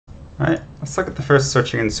All right, let's look at the first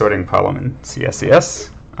searching and sorting problem in CSES,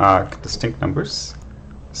 distinct numbers.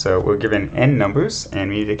 So we're given n numbers, and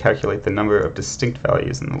we need to calculate the number of distinct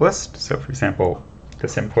values in the list. So for example,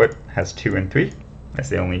 this input has 2 and 3 as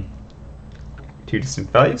the only two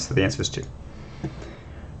distinct values, so the answer is 2.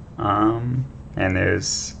 And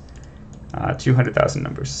there's 200,000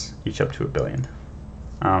 numbers, each up to 1 billion.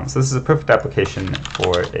 So this is a perfect application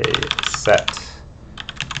for a set.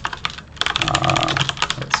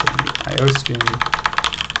 Let's say the IO stream,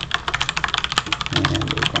 and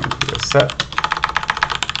we're going to do a set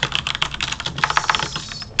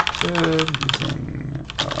using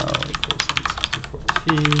equals 64p.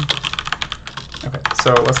 Okay, so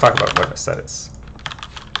let's talk about what a set is.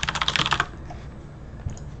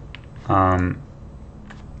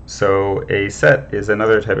 So a set is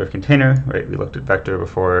another type of container, right? We looked at vector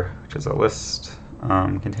before, which is a list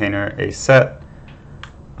container. A set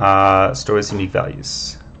stores unique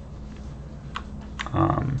values.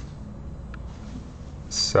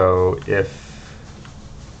 So if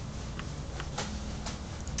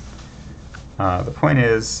the point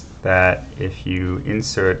is that if you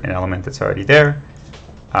insert an element that's already there,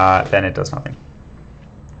 then it does nothing.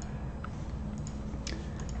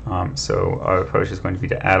 So our approach is going to be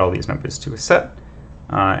to add all these members to a set,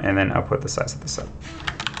 and then output the size of the set.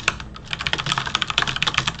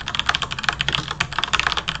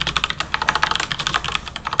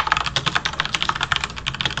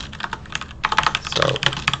 So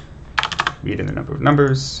read in the number of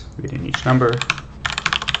numbers, read in each number,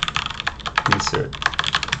 insert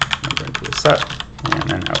number into a set, and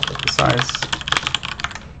then output the size.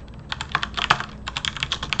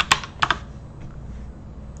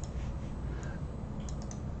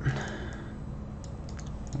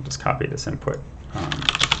 I'll just copy this input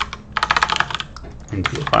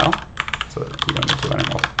into a file so that we don't need to run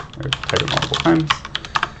it or type it multiple times.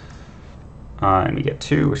 And we get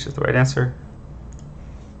 2, which is the right answer.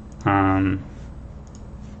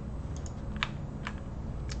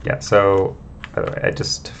 Yeah, so by the way, to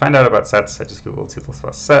find out about sets, I just googled C++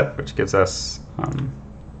 set, which gives us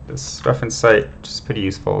this reference site, which is pretty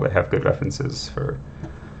useful. They have good references for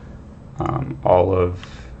all of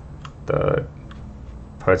the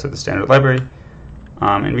parts of the standard library.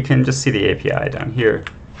 And we can just see the API down here.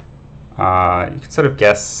 You can sort of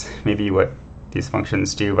guess maybe what these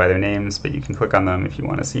functions do by their names, but you can click on them if you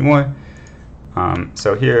want to see more.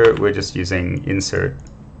 So here we're just using insert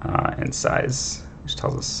and size, which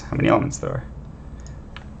tells us how many elements there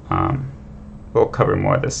are. We'll cover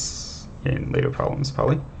more of this in later problems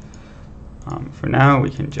probably. For now,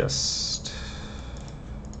 we can just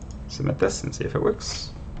submit this and see if it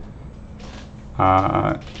works.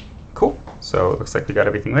 Cool. So it looks like we got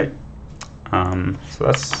everything right. So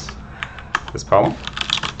that's this problem.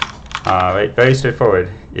 Right, very straightforward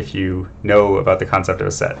if you know about the concept of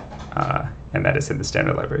a set, and that is in the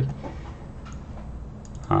standard library.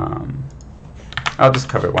 I'll just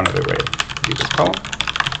cover one other way to do this problem.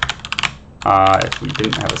 If we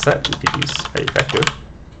didn't have a set, we could use a vector.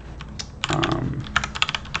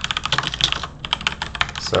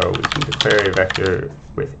 So we can declare a vector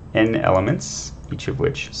with n elements, each of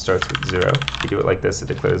which starts with 0. If we do it like this, it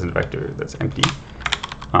declares a vector that's empty.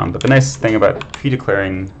 But the nice thing about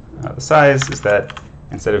pre-declaring the size is that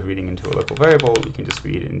instead of reading into a local variable, we can just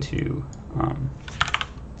read into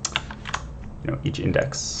each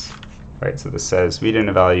index. Right? So this says read in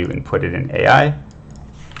a value and put it in AI.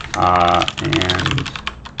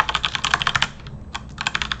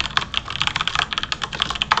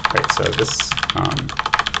 Right, so this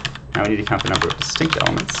now we need to count the number of distinct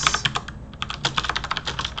elements.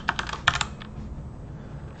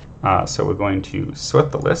 So we're going to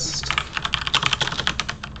sort the list.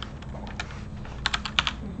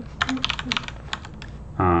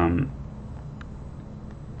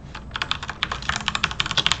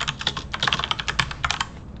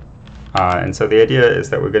 And so the idea is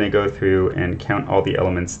that we're going to go through and count all the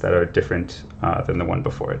elements that are different than the one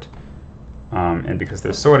before it. And because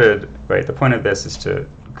they're sorted, right, the point of this is to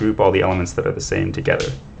group all the elements that are the same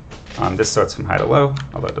together. This sorts from high to low,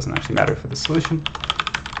 although it doesn't actually matter for the solution.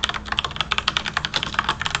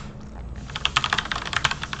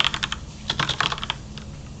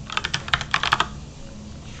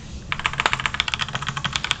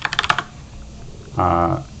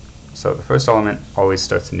 So the first element always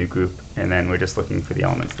starts a new group, and then we're just looking for the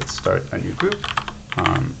elements that start a new group.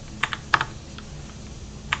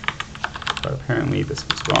 But apparently this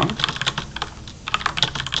was wrong.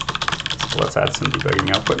 So let's add some debugging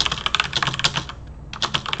output.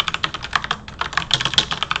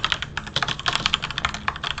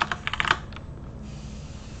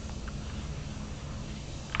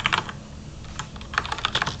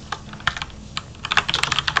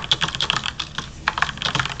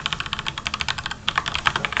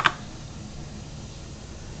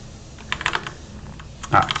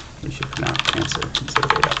 should put now answer instead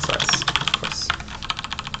of a.size.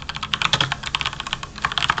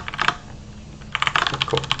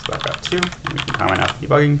 Cool. So that got 2, and we can comment out the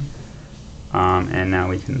debugging. And now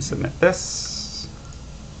we can submit this.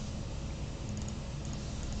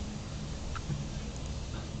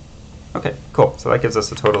 Okay, cool. So that gives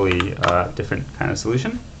us a totally different kind of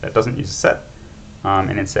solution that doesn't use a set,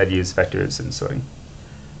 and instead use vectors and sorting.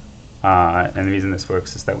 And the reason this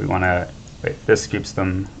works is that we want to, this groups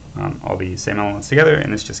them all the same elements together,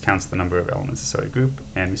 and this just counts the number of elements of a sorted group.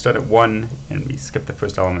 And we start at 1, and we skip the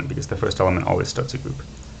first element because the first element always starts a group.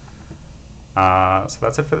 So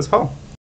that's it for this poll.